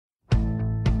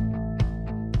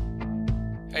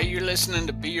Hey, you're listening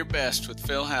to Be Your Best with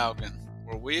Phil Haugen,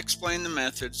 where we explain the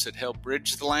methods that help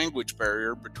bridge the language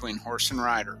barrier between horse and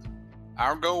rider.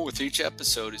 Our goal with each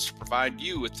episode is to provide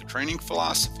you with the training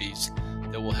philosophies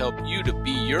that will help you to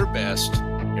be your best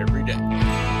every day.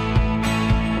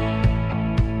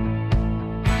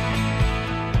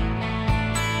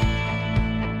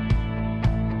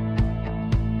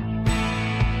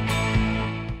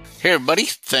 Hey everybody,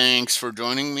 thanks for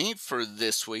joining me for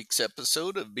this week's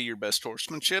episode of Be Your Best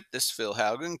Horsemanship. This is Phil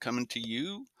Haugen coming to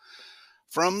you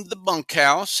from the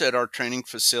bunkhouse at our training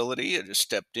facility. I just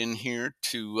stepped in here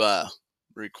to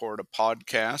record a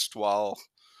podcast while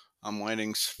I'm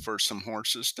waiting for some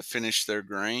horses to finish their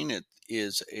grain. It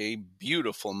is a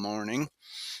beautiful morning.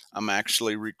 I'm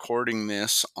actually recording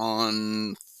this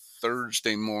on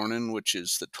Thursday morning, which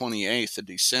is the 28th of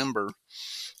December.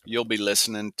 You'll be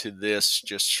listening to this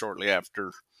just shortly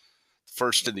after the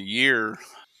first of the year.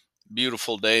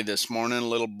 Beautiful day this morning, a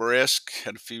little brisk,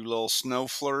 had a few little snow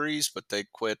flurries, but they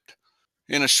quit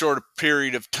in a short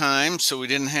period of time, so we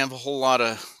didn't have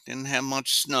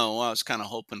much snow. I was kind of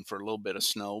hoping for a little bit of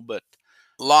snow, but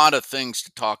a lot of things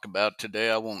to talk about today.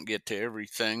 I won't get to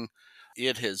everything.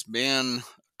 It has been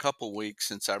a couple weeks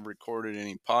since I've recorded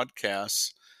any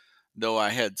podcasts, though I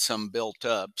had some built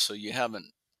up, so we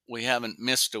haven't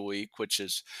missed a week, which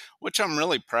I'm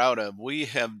really proud of. We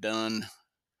have done,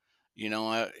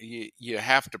 you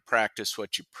have to practice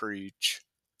what you preach,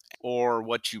 or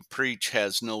what you preach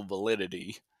has no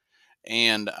validity.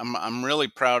 And I'm really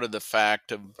proud of the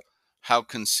fact of how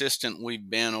consistent we've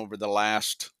been over the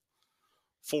last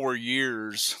 4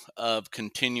 years of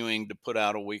continuing to put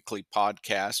out a weekly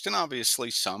podcast. And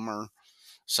obviously some are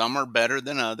better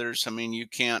than others. I mean, you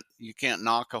can't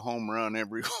knock a home run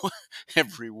every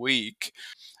every week.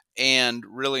 And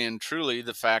really and truly,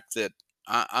 the fact that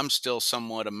I'm still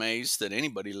somewhat amazed that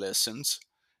anybody listens,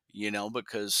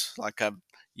 because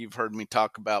you've heard me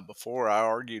talk about before, I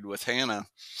argued with Hannah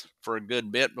for a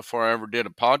good bit before I ever did a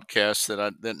podcast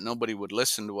that nobody would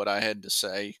listen to what I had to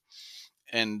say,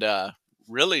 and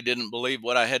really didn't believe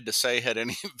what I had to say had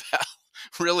any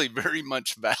really very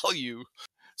much value.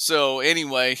 So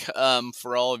anyway,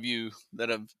 for all of you that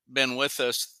have been with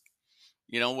us,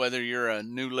 whether you're a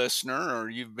new listener or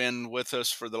you've been with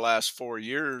us for the last 4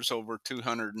 years, over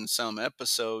 200 and some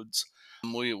episodes,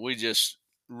 we just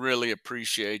really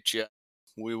appreciate you.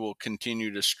 We will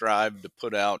continue to strive to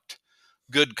put out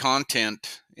good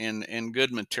content and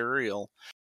good material.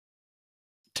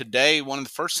 Today, one of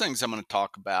the first things I'm going to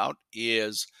talk about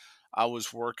is I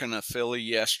was working a filly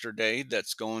yesterday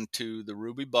that's going to the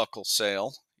Ruby Buckle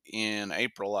sale in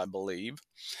April, I believe.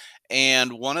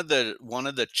 And one of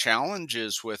the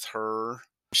challenges with her,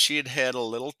 she had a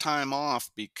little time off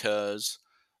because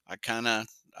I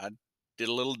did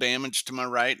a little damage to my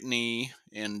right knee,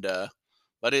 and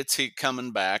but it's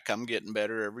coming back. I'm getting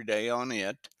better every day on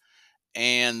it.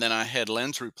 And then I had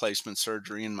lens replacement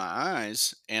surgery in my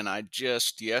eyes, and I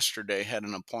just yesterday had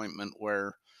an appointment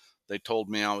where they told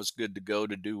me I was good to go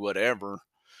to do whatever.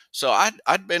 So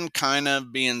I'd been kind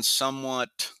of being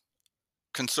somewhat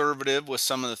conservative with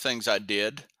some of the things I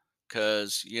did,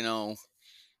 because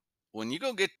when you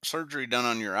go get surgery done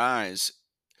on your eyes,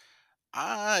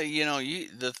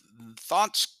 the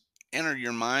thoughts enter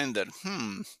your mind that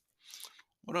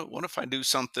what if I do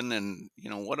something, and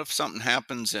what if something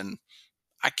happens and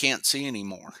I can't see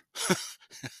anymore.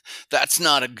 That's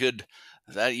not a good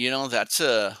that you know that's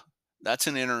an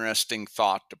interesting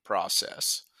thought to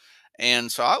process.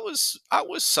 And so I was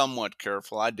somewhat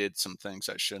careful. I did some things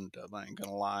I shouldn't have, I ain't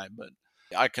gonna lie, but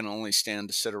I can only stand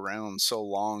to sit around so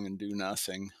long and do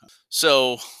nothing.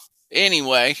 So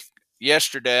anyway,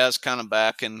 yesterday I was kind of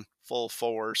back in full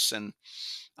force, and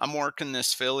I'm working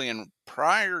this filly, and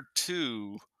prior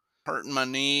to hurting my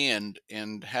knee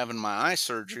and having my eye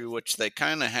surgery, which they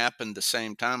kind of happened the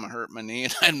same time. I hurt my knee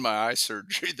and I had my eye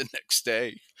surgery the next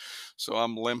day. So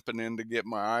I'm limping in to get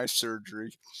my eye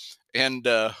surgery. And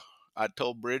I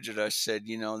told Bridget, I said,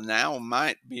 now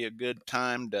might be a good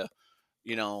time to,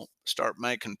 start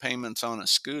making payments on a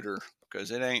scooter, because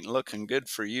it ain't looking good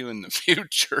for you in the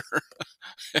future.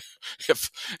 if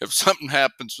if something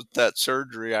happens with that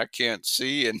surgery, I can't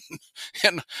see, and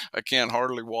and I can't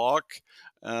hardly walk.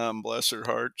 Bless her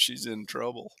heart, she's in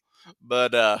trouble.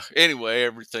 But anyway,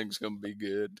 everything's gonna be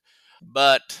good.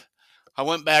 But I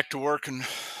went back to working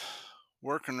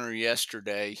her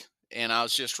yesterday, and I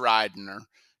was just riding her.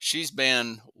 She's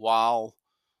been while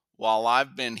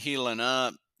I've been healing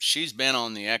up, she's been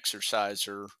on the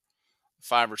exerciser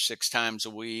 5 or 6 times a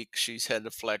week. She's had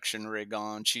the flexion rig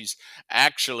on. She's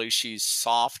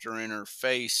softer in her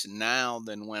face now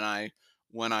than when I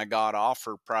got off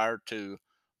her prior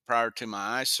prior to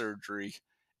my eye surgery,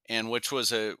 and which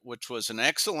was an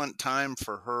excellent time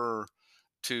for her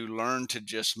to learn to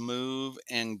just move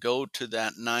and go to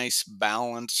that nice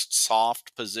balanced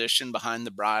soft position behind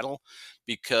the bridle,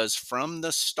 because from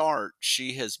the start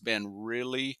she has been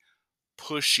really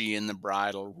pushy in the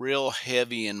bridle, real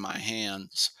heavy in my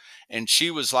hands. And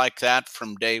she was like that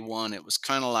from day one. It was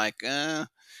kind of like,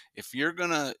 if you're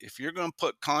gonna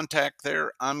put contact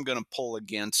there, I'm gonna pull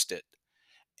against it.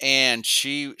 And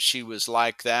she was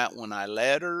like that when I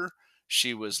led her.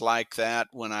 She was like that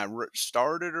when I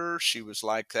started her. She was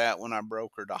like that when I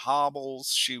broke her to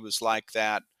hobbles. She was like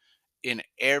that in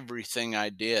everything I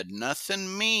did.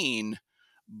 Nothing mean,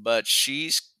 but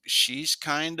she's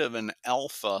kind of an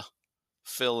alpha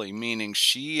filly, meaning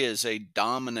she is a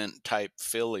dominant type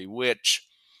filly, which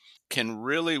can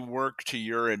really work to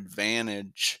your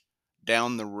advantage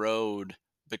down the road,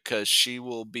 because she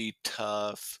will be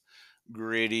tough,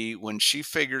 gritty. When she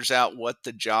figures out what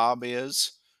the job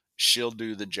is, she'll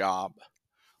do the job.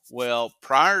 Well,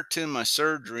 prior to my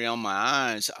surgery on my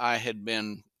eyes, I had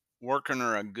been working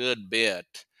her a good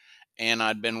bit, and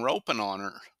I'd been roping on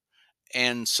her.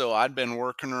 And so I'd been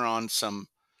working her on some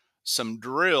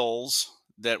drills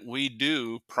that we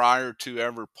do prior to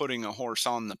ever putting a horse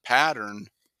on the pattern,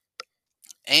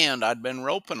 and I'd been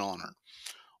roping on her.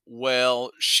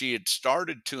 Well, she had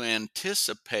started to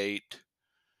anticipate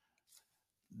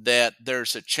that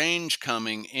there's a change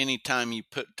coming anytime you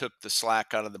took the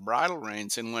slack out of the bridle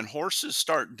reins. And when horses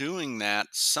start doing that,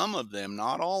 some of them,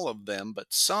 not all of them, but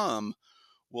some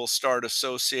will start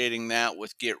associating that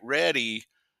with get ready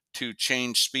to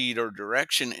change speed or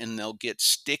direction, and they'll get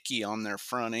sticky on their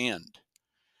front end.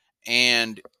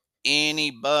 And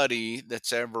anybody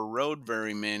that's ever rode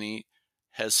very many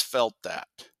has felt that.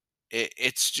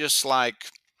 It's just like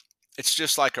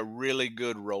a really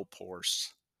good rope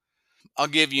horse. I'll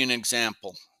give you an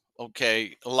example.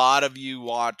 Okay, a lot of you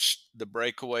watched the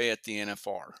breakaway at the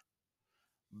NFR.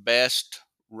 Best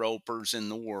ropers in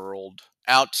the world,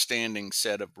 outstanding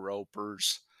set of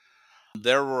ropers.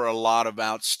 There were a lot of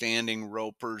outstanding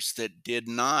ropers that did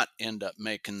not end up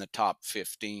making the top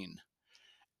 15.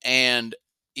 And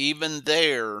even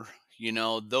there,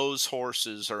 those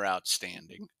horses are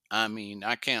outstanding. I mean,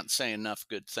 I can't say enough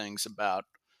good things about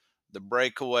the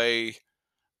breakaway,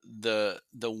 the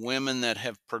women that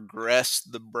have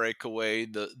progressed the breakaway,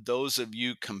 those of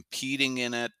you competing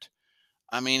in it.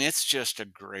 I mean, it's just a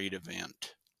great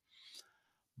event.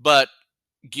 But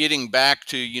getting back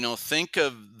to, think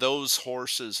of those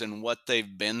horses and what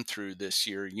they've been through this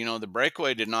year. The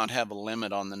breakaway did not have a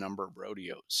limit on the number of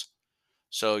rodeos.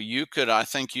 So I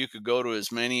think you could go to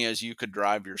as many as you could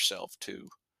drive yourself to.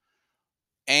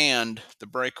 And the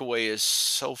breakaway is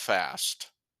so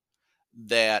fast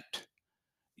that,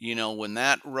 when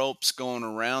that rope's going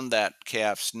around that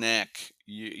calf's neck,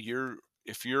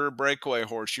 if you're a breakaway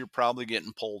horse, you're probably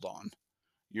getting pulled on.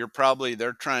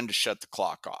 They're trying to shut the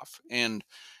clock off. And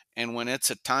when it's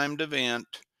a timed event,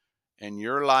 and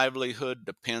your livelihood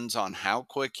depends on how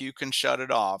quick you can shut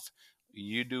it off,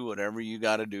 you do whatever you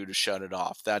got to do to shut it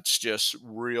off. That's just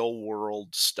real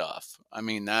world stuff. I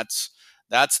mean, that's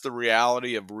the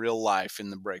reality of real life in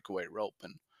the breakaway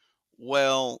roping.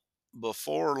 Well,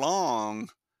 before long,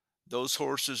 those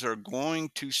horses are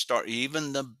going to start,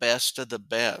 even the best of the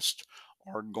best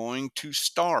are going to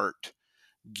start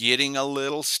getting a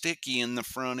little sticky in the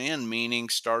front end, meaning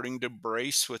starting to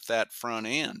brace with that front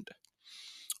end.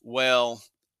 Well,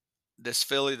 this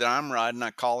filly that I'm riding, I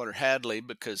call her Hadley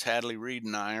because Hadley Reed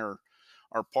and I are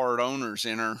part owners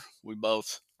in her. We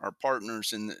both are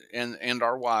partners and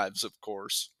our wives, of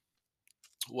course.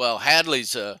 Well,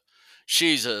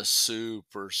 she's a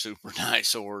super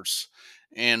nice horse,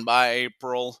 and by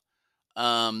April,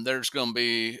 there's going to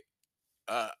be.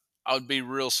 I would be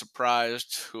real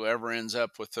surprised whoever ends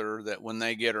up with her that when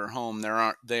they get her home,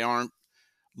 they aren't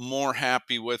more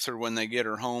happy with her when they get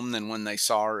her home than when they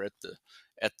saw her at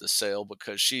the sale,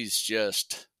 because she's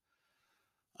just,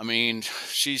 I mean,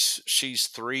 she's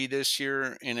 3 this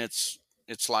year, and it's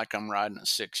like I'm riding a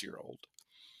 6-year old.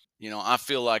 I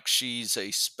feel like she's a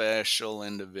special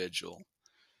individual.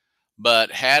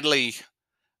 But Hadley,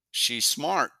 she's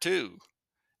smart too.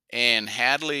 And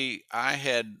Hadley, I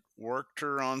had worked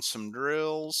her on some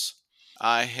drills.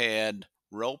 I had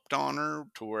roped on her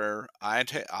to where I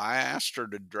asked her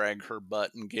to drag her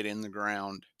butt and get in the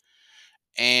ground.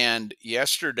 And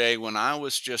yesterday, when I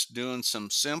was just doing some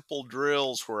simple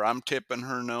drills where I'm tipping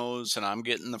her nose and I'm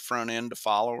getting the front end to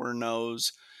follow her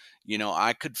nose,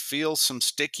 I could feel some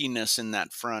stickiness in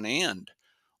that front end.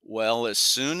 Well, as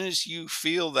soon as you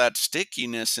feel that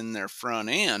stickiness in their front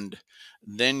end,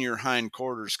 then your hind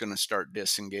quarter is going to start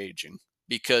disengaging,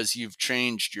 because you've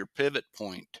changed your pivot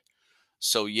point.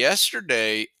 So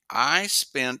yesterday, I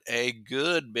spent a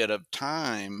good bit of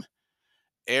time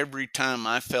every time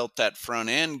I felt that front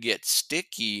end get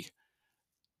sticky,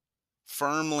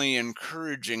 firmly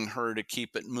encouraging her to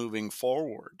keep it moving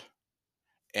forward.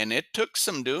 And it took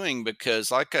some doing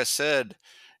because, like I said,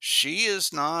 she's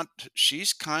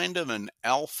kind of an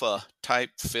alpha type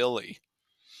filly.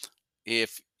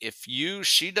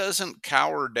 She doesn't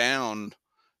cower down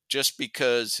just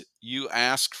because you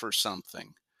ask for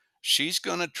something. She's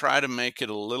going to try to make it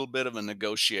a little bit of a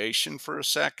negotiation for a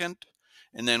second.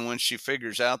 And then when she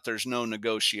figures out there's no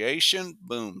negotiation,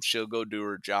 boom, she'll go do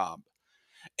her job.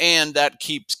 And that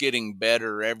keeps getting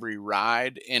better every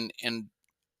ride. And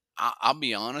I'll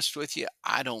be honest with you,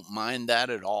 I don't mind that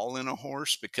at all in a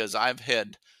horse because I've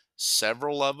had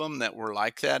several of them that were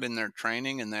like that in their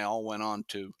training and they all went on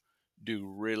to do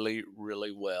really,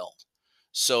 really well.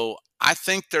 So I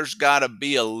think there's got to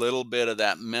be a little bit of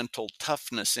that mental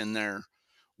toughness in there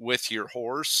with your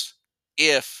horse.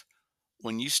 If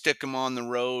when you stick them on the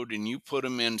road and you put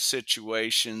them in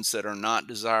situations that are not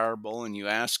desirable and you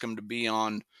ask them to be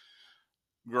on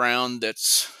ground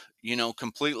that's,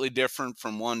 completely different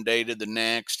from one day to the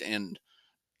next and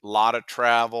a lot of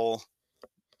travel,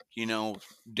 you know,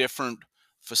 different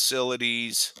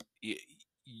facilities,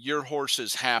 your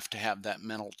horses have to have that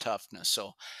mental toughness.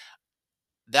 So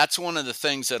that's one of the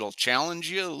things that'll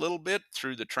challenge you a little bit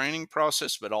through the training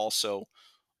process, but also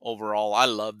overall, I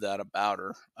love that about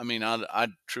her. I mean, I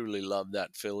truly love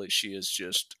that filly. She is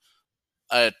just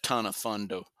a ton of fun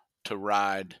to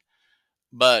ride.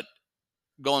 But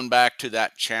going back to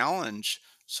that challenge,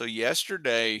 so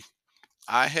yesterday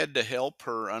I had to help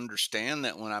her understand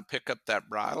that when I pick up that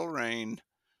bridle rein,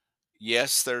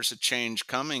 yes, there's a change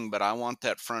coming, but I want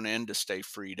that front end to stay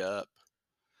freed up.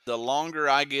 The longer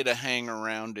I get to hang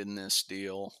around in this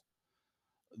deal,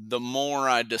 the more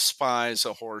I despise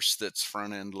a horse that's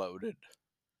front end loaded.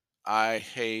 I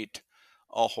hate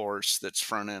a horse that's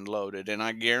front end loaded. And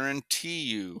I guarantee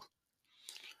you,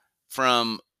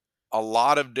 from a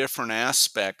lot of different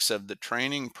aspects of the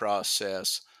training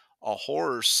process, a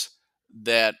horse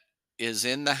that is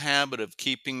in the habit of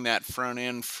keeping that front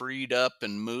end freed up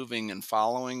and moving and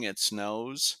following its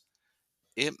nose,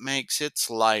 it makes its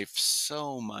life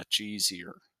so much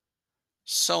easier.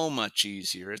 So much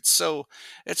easier.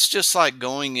 It's just like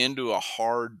going into a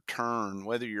hard turn,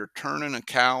 whether you're turning a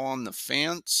cow on the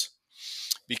fence,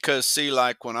 because see,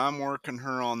 like when I'm working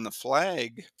her on the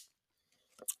flag,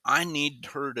 I need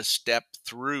her to step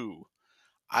through.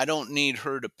 I don't need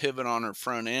her to pivot on her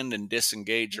front end and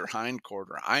disengage her hind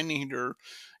quarter. I need her,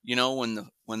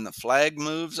 when the flag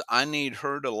moves, I need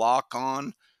her to lock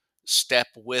on, step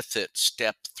with it,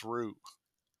 step through.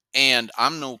 And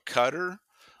I'm no cutter,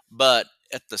 but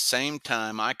at the same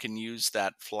time, I can use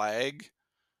that flag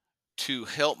to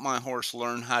help my horse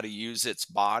learn how to use its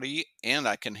body, and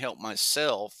I can help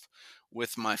myself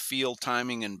with my feel,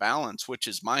 timing, and balance, which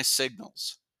is my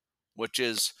signals, which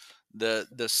is the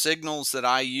signals that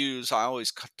I use. I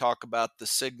always talk about the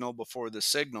signal before the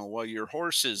signal. Well, your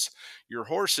horse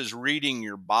is reading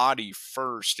your body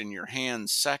first and your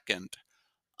hands second,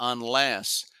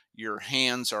 unless your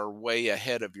hands are way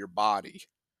ahead of your body.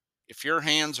 If your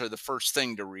hands are the first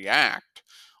thing to react,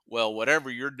 well, whatever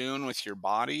you're doing with your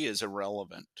body is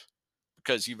irrelevant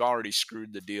because you've already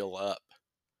screwed the deal up.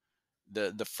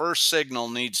 The first signal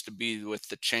needs to be with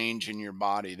the change in your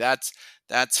body. That's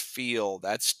feel,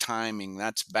 that's timing,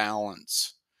 that's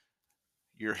balance.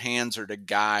 Your hands are to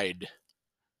guide.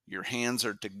 Your hands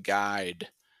are to guide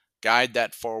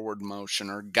that forward motion,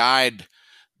 or guide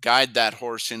that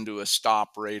horse into a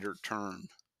stop, rate, or turn.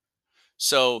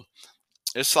 So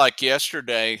it's like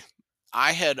yesterday,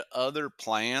 I had other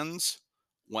plans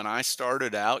when I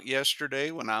started out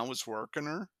yesterday when I was working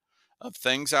her, of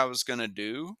things I was going to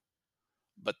do.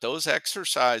 But those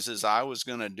exercises I was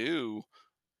going to do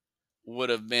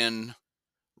would have been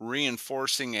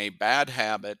reinforcing a bad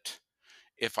habit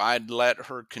if I'd let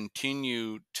her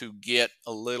continue to get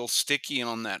a little sticky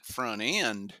on that front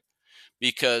end,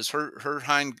 because her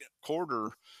hind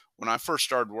quarter, when I first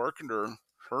started working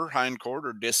her hind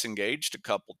quarter disengaged a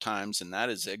couple times, and that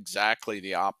is exactly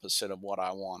the opposite of what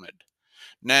I wanted.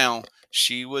 Now,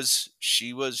 she was,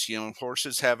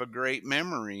 horses have a great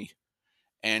memory,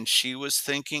 and she was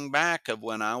thinking back of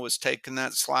when I was taking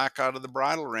that slack out of the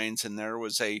bridle reins and there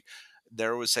was a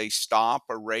stop,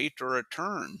 a rate, or a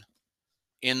turn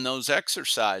in those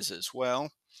exercises.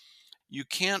 Well, you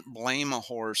can't blame a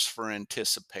horse for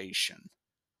anticipation.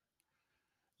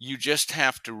 You just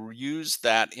have to use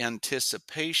that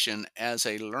anticipation as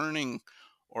a learning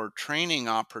or training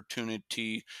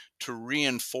opportunity to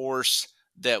reinforce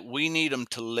that we need them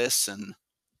to listen.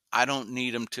 I don't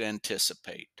need them to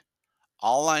anticipate.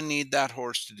 All I need that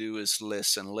horse to do is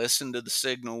listen to the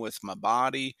signal with my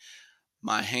body,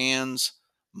 my hands,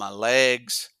 my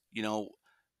legs,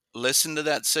 listen to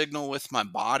that signal with my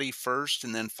body first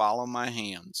and then follow my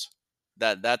hands.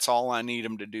 That's all I need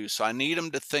them to do. So I need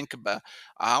them to think about,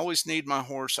 I always need my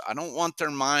horse. I don't want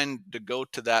their mind to go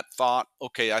to that thought,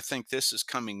 okay, I think this is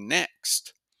coming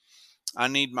next. I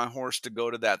need my horse to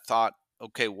go to that thought,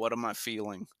 okay, what am I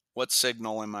feeling? What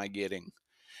signal am I getting?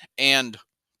 And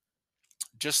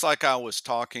just like I was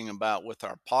talking about with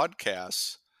our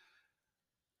podcasts,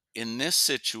 in this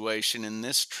situation, in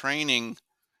this training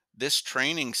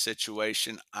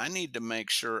situation, I need to make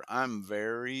sure I'm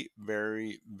very,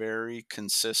 very, very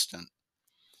consistent.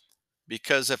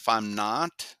 Because if I'm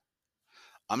not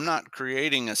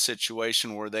creating a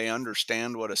situation where they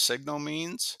understand what a signal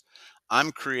means.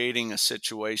 I'm creating a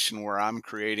situation where I'm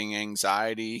creating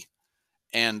anxiety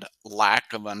and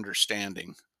lack of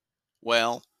understanding.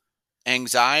 Well,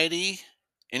 anxiety,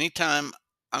 anytime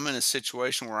I'm in a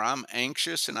situation where I'm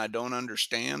anxious and I don't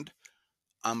understand,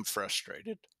 I'm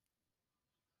frustrated.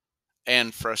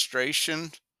 And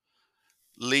frustration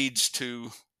leads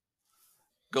to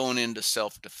going into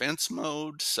self defense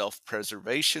mode, self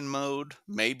preservation mode,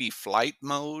 maybe flight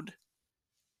mode.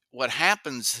 What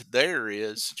happens there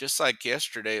is just like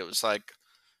yesterday, it was like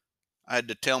I had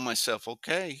to tell myself,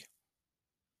 okay,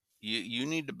 you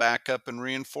need to back up and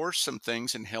reinforce some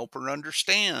things and help her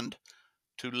understand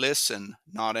to listen,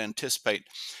 not anticipate.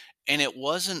 And it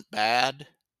wasn't bad.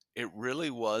 It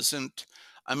really wasn't.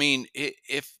 I mean,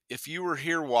 if you were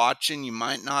here watching, you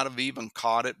might not have even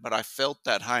caught it, but I felt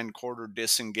that hind quarter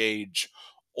disengage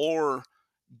or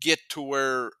get to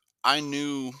where I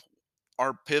knew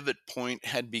our pivot point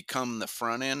had become the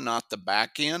front end, not the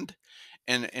back end.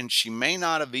 And she may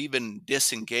not have even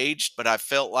disengaged, but I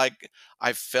felt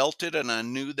it and I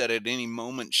knew that at any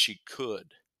moment she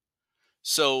could.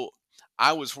 So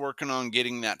I was working on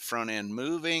getting that front end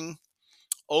moving,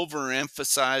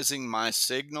 overemphasizing my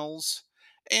signals.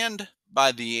 And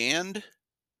by the end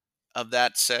of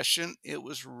that session, it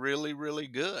was really, really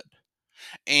good.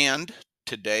 And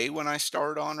today, when I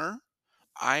start on her,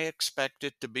 I expect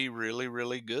it to be really,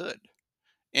 really good.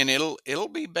 And it'll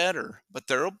be better, but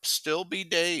there'll still be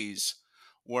days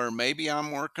where maybe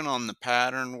I'm working on the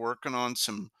pattern, working on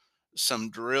some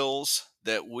drills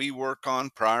that we work on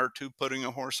prior to putting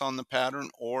a horse on the pattern,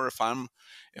 or if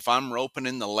I'm roping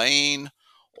in the lane,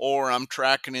 or I'm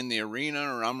tracking in the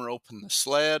arena, or I'm roping the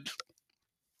sled,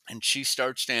 and she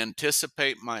starts to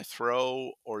anticipate my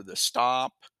throw or the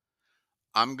stop.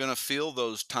 I'm going to feel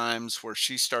those times where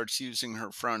she starts using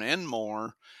her front end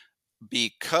more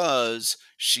because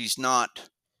she's not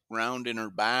rounding her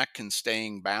back and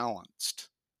staying balanced,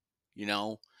 you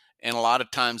know. And a lot of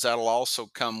times that'll also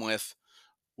come with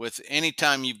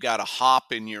anytime you've got a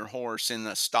hop in your horse in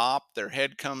the stop, their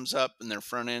head comes up and their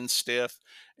front end stiff.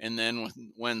 And then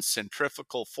when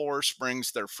centrifugal force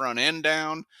brings their front end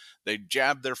down, they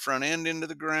jab their front end into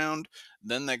the ground.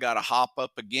 Then they got to hop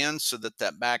up again so that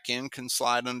that back end can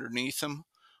slide underneath them.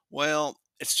 Well,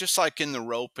 it's just like in the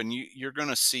rope, and you're going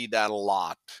to see that a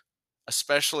lot,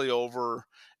 especially over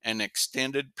an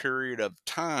extended period of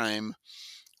time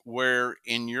where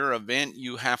in your event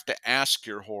you have to ask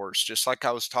your horse, just like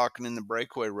I was talking in the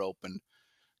breakaway roping.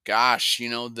 Gosh,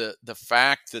 the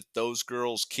fact that those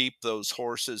girls keep those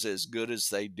horses as good as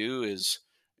they do is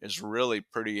really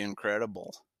pretty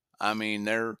incredible. I mean,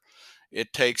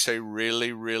 it takes a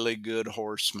really, really good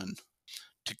horseman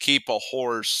to keep a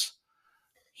horse,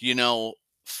 you know,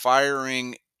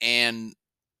 firing and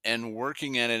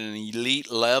working at an elite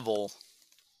level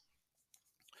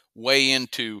way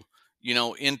into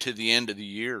the end of the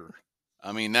year.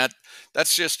 I mean,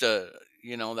 that's just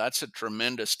that's a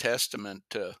tremendous testament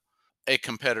to a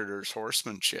competitor's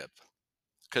horsemanship,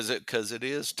 because it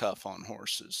is tough on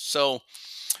horses. So,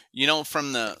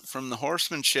 from the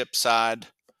horsemanship side,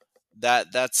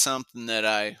 that's something that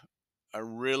I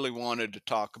really wanted to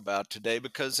talk about today,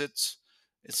 because it's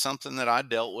something that I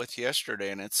dealt with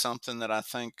yesterday, and it's something that I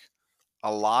think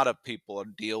a lot of people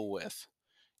deal with.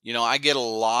 I get a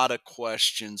lot of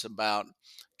questions about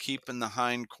keeping the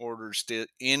hindquarters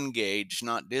engaged,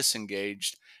 not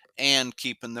disengaged, and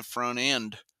keeping the front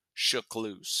end shook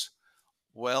loose.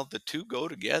 Well, the two go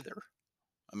together.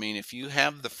 I mean, if you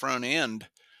have the front end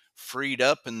freed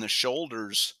up and the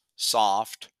shoulders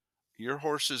soft, your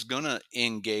horse is going to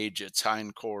engage its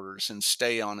hindquarters and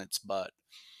stay on its butt.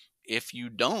 If you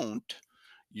don't,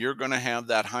 you're going to have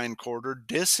that hindquarter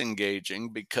disengaging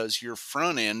because your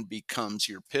front end becomes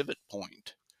your pivot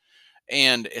point.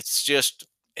 And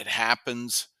it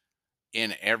happens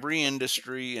in every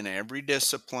industry, in every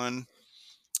discipline.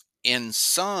 In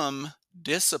some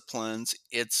disciplines,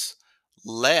 it's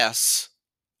less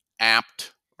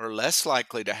apt or less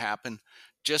likely to happen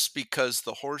just because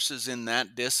the horses in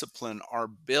that discipline are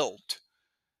built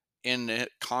in it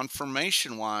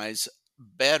conformation wise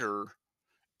better,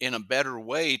 in a better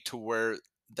way, to where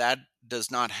that does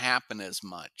not happen as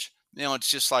much. It's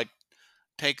just like,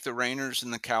 take the reiners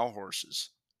and the cow horses.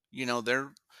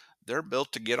 They're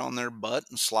built to get on their butt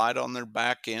and slide on their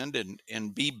back end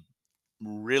and be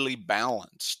really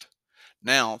balanced.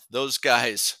 Now, those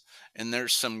guys, and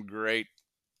there's some great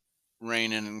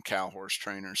reining and cow horse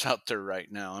trainers out there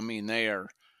right now. I mean,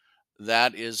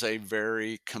 that is a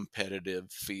very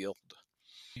competitive field,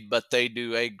 but they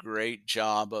do a great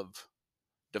job of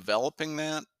developing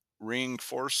that,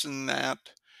 reinforcing that,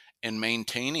 and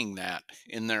maintaining that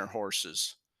in their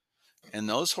horses. And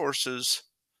those horses,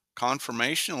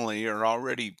 conformationally, are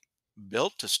already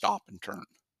built to stop and turn.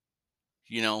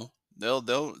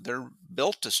 They're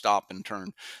built to stop and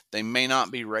turn. They may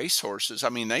not be race horses. I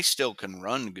mean, they still can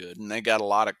run good and they got a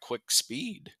lot of quick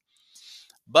speed.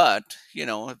 But,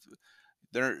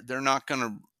 they're not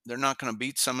gonna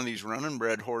beat some of these running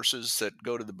bred horses that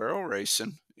go to the barrel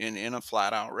racing in a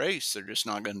flat out race. They're just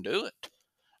not gonna do it.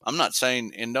 I'm not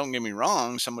saying, and don't get me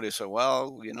wrong, somebody say,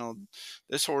 well,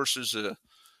 this horse is a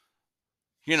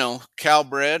cow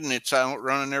bred and it's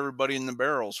outrunning everybody in the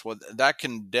barrels. Well, that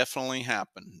can definitely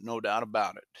happen, no doubt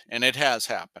about it. And it has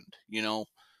happened.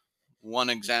 One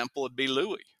example would be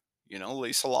Louis,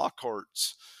 Lisa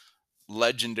Lockhart's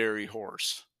legendary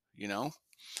horse. you know,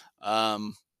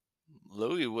 um,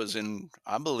 Louis was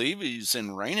I believe he's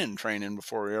in reining training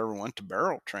before he ever went to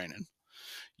barrel training.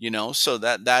 So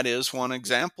that is one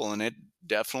example, and it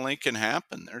definitely can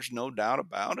happen. There's no doubt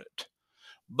about it.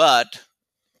 But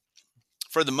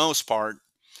for the most part,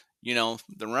 the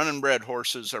running bred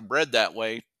horses are bred that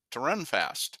way to run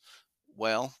fast.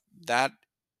 Well, that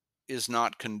is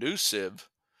not conducive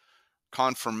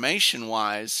conformation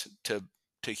wise to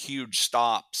huge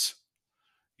stops,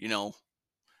 you know,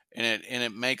 and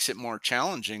it makes it more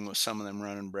challenging with some of them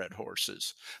running bred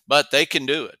horses. But they can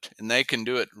do it, and they can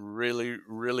do it really,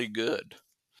 really good.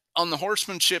 On the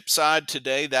horsemanship side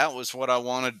today, that was what I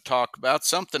wanted to talk about.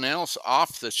 Something else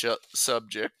off the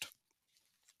subject,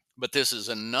 but this is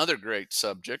another great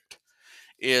subject.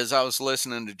 Is I was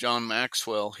listening to John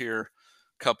Maxwell here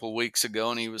a couple weeks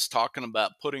ago, and he was talking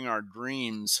about putting our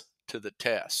dreams to the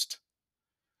test.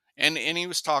 And he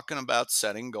was talking about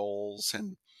setting goals,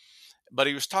 but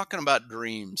he was talking about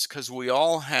dreams because we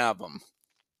all have them.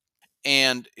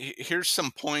 And here's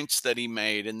some points that he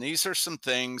made, and these are some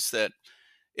things that,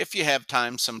 if you have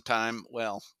time sometime,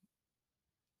 well,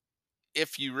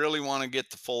 if you really want to get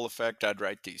the full effect, I'd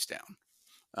write these down.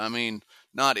 I mean,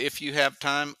 not if you have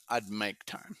time, I'd make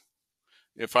time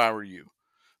if I were you,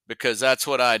 because that's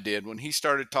what I did. When he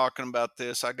started talking about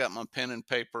this, I got my pen and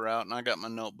paper out and I got my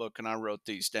notebook and I wrote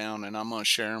these down, and I'm going to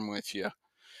share them with you.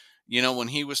 When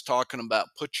he was talking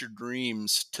about put your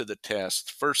dreams to the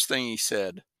test, first thing he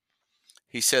said,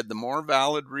 the more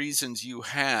valid reasons you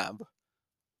have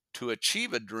to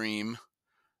achieve a dream,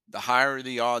 the higher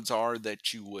the odds are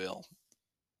that you will.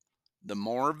 The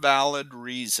more valid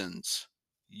reasons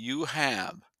you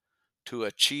have to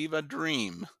achieve a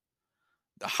dream,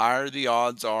 the higher the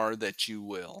odds are that you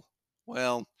will.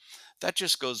 Well, that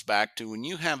just goes back to, when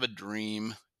you have a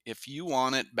dream, if you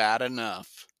want it bad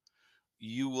enough,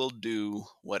 you will do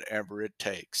whatever it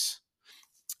takes.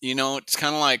 It's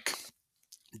kind of like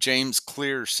James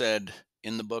Clear said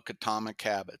in the book Atomic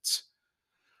Habits.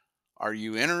 Are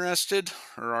you interested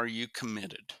or are you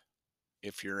committed?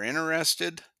 If you're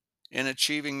interested in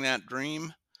achieving that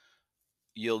dream,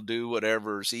 you'll do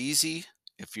whatever's easy.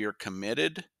 If you're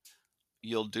committed,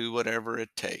 you'll do whatever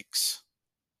it takes.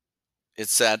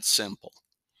 It's that simple.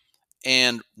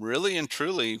 And really and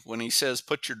truly, when he says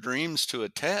put your dreams to a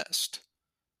test,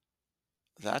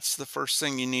 that's the first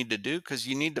thing you need to do, because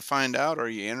you need to find out, are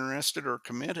you interested or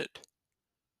committed?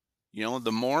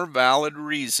 The more valid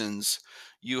reasons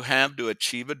you have to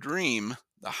achieve a dream,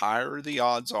 the higher the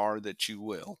odds are that you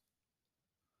will.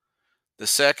 The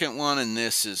second one, and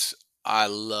I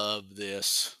love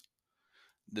this.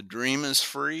 The dream is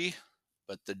free,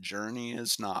 but the journey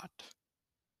is not.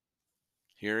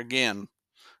 Here again,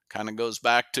 kind of goes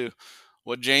back to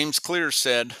what James Clear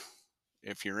said.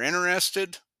 If you're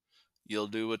interested, you'll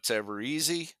do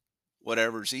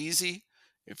whatever's easy.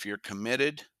 If you're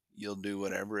committed, you'll do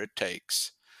whatever it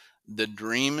takes. The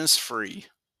dream is free.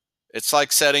 It's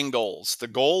like setting goals. The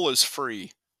goal is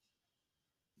free.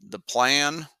 The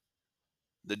plan,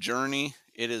 the journey,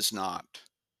 it is not.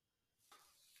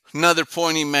 Another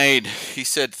point he made, he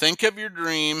said, think of your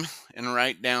dream and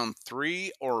write down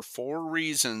 3 or 4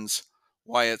 reasons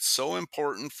why it's so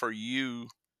important for you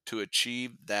to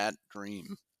achieve that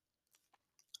dream.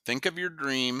 Think of your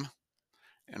dream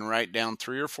and write down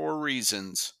 3 or 4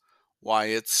 reasons why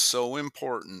it's so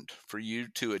important for you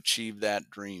to achieve that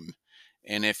dream.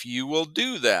 And if you'll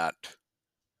do that,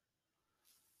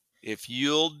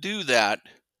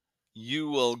 you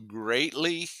will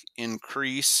greatly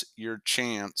increase your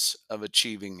chance of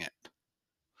achieving it.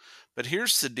 But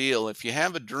here's the deal. If you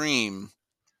have a dream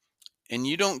and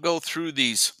you don't go through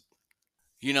these,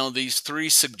 these 3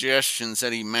 suggestions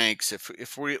that he makes,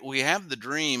 if we have the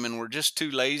dream and we're just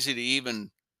too lazy to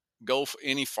even go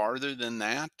any farther than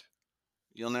that,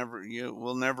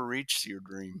 we'll never reach your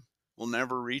dream. We'll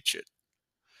never reach it.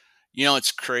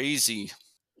 It's crazy.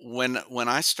 When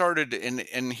I started,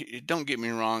 and don't get me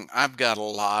wrong, I've got a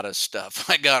lot of stuff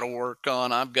I got to work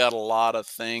on. I've got a lot of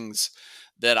things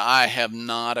that I have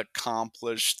not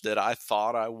accomplished that I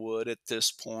thought I would at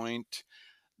this point.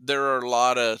 There are a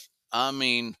lot of, I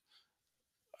mean,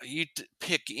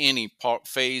 pick any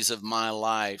phase of my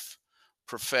life,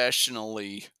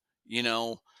 professionally, you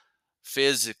know,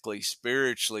 physically,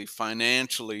 spiritually,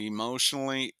 financially,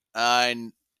 emotionally,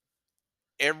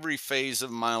 every phase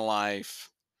of my life,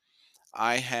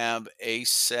 I have a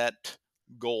set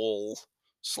goal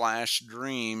 /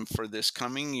 dream for this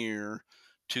coming year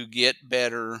to get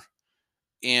better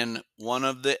in one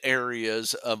of the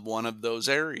areas of one of those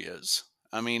areas.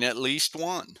 I mean, at least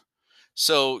one.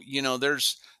 So,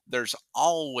 there's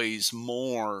always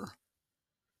more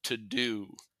to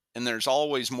do and there's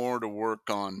always more to work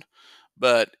on.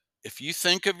 But if you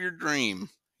think of your dream,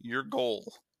 your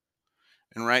goal,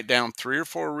 and write down 3 or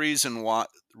 4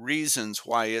 reasons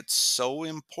why it's so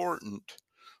important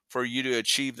for you to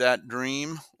achieve that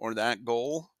dream or that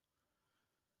goal,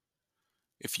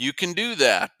 if you can do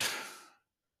that,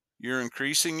 you're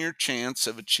increasing your chance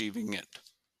of achieving it,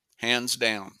 hands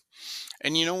down.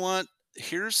 And you know what?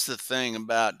 Here's the thing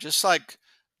about just like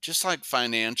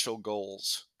financial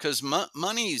goals, because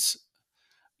money's,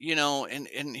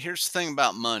 and here's the thing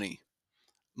about money.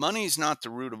 Money's not the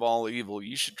root of all evil.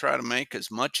 You should try to make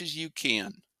as much as you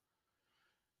can.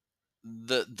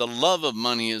 The love of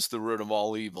money is the root of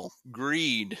all evil.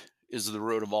 Greed is the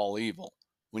root of all evil.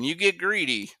 When you get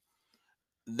greedy,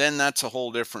 then that's a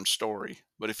whole different story.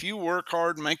 But if you work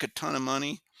hard and make a ton of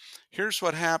money, here's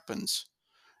what happens.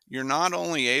 You're not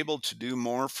only able to do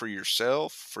more for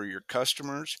yourself, for your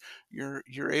customers,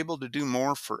 you're able to do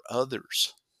more for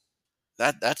others.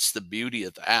 That's the beauty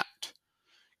of that.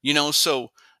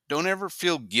 So don't ever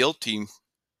feel guilty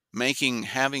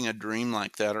having a dream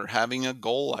like that or having a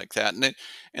goal like that.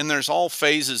 And there's all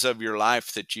phases of your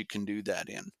life that you can do that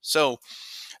in. So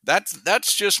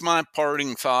that's just my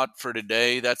parting thought for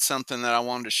today. That's something that I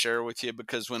wanted to share with you,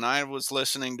 because when I was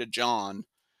listening to John,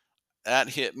 that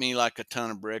hit me like a ton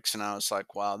of bricks, and I was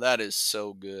like, wow, that is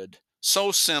so good.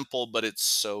 So simple, but it's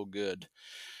so good.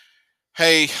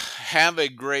 Hey, have a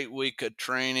great week of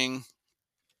training.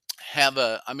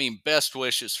 Best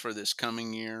wishes for this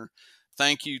coming year.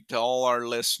 Thank you to all our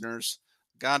listeners.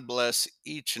 God bless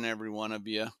each and every one of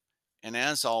you. And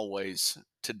as always,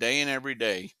 today and every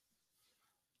day,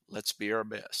 let's be our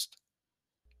best.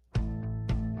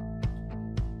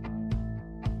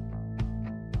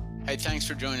 Hey, thanks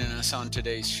for joining us on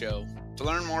today's show. To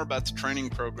learn more about the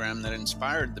training program that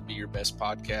inspired the Be Your Best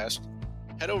podcast,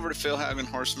 head over to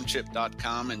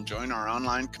philhaugenhorsemanship.com and join our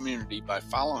online community by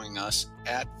following us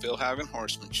at Phil Haugen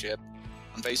Horsemanship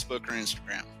on Facebook or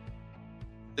Instagram.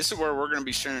 This is where we're going to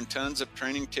be sharing tons of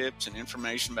training tips and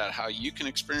information about how you can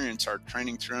experience our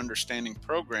Training Through Understanding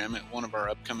program at one of our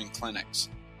upcoming clinics.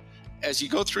 As you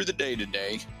go through the day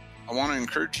today, I want to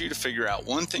encourage you to figure out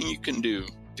one thing you can do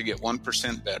to get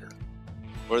 1% better,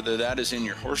 whether that is in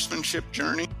your horsemanship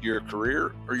journey, your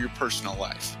career, or your personal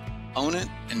life. Own it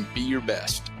and be your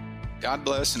best. God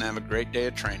bless and have a great day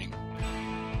of training.